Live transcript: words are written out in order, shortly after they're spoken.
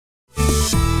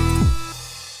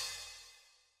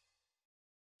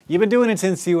You've been doing it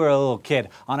since you were a little kid.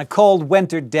 On a cold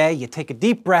winter day, you take a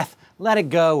deep breath, let it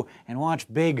go, and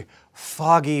watch big,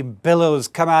 foggy billows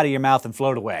come out of your mouth and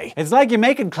float away. It's like you're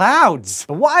making clouds.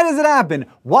 But why does it happen?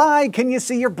 Why can you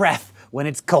see your breath when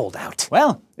it's cold out?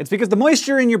 Well, it's because the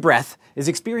moisture in your breath is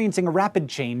experiencing a rapid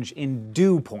change in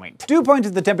dew point. Dew point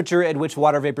is the temperature at which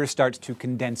water vapor starts to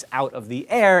condense out of the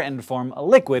air and form a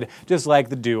liquid, just like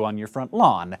the dew on your front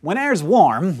lawn. When air's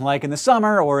warm, like in the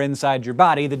summer or inside your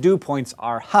body, the dew points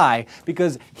are high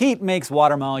because heat makes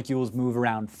water molecules move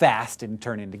around fast and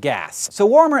turn into gas. So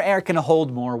warmer air can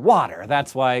hold more water.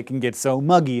 That's why it can get so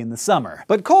muggy in the summer.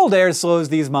 But cold air slows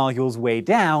these molecules way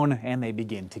down and they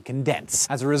begin to condense.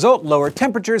 As a result, lower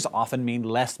temperatures often mean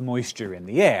less moisture in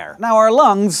the air. Now our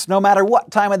lungs, no matter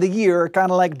what time of the year, are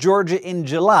kind of like Georgia in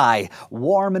July,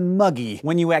 warm and muggy.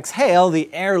 When you exhale, the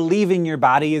air leaving your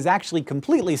body is actually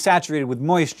completely saturated with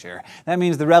moisture. That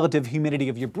means the relative humidity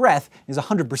of your breath is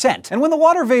 100%. And when the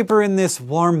water vapor in this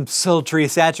warm, sultry,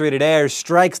 saturated air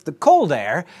strikes the cold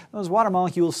air, those water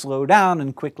molecules slow down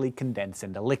and quickly condense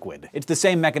into liquid. It's the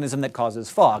same mechanism that causes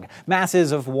fog.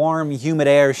 Masses of warm, humid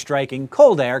air striking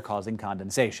cold air, causing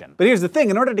condensation. But here's the thing,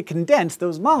 in order to condense,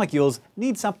 those molecules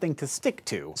need something to stick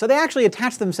to. So they actually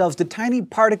attach themselves to tiny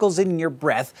particles in your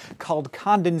breath called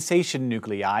condensation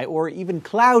nuclei, or even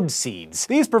cloud seeds.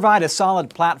 These provide a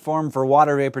solid platform for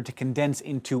water vapor to condense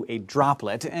into a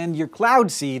droplet, and your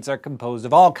cloud seeds are composed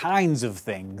of all kinds of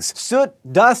things. Soot,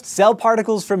 dust, cell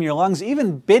particles from your lungs,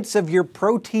 even bits of your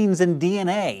proteins and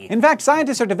DNA. In fact,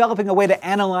 scientists are developing a way to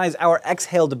analyze our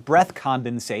exhaled breath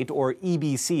condensate, or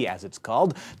EBC as it's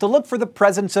called, to look for the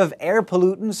presence of air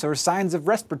pollutants or signs of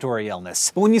respiratory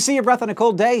illness. But when you see your breath on a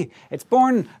cold day, it's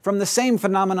born from the same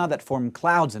phenomena that form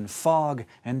clouds and fog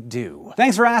and dew.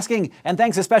 Thanks for asking, and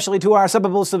thanks especially to our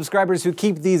Subbable subscribers who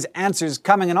keep these answers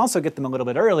coming and also get them a little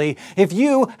bit early. If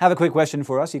you have a quick question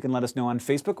for us, you can let us know on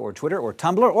Facebook or Twitter or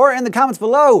Tumblr or in the comments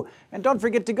below. And don't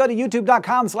forget to go to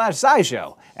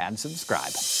youtube.com/SciShow and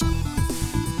subscribe.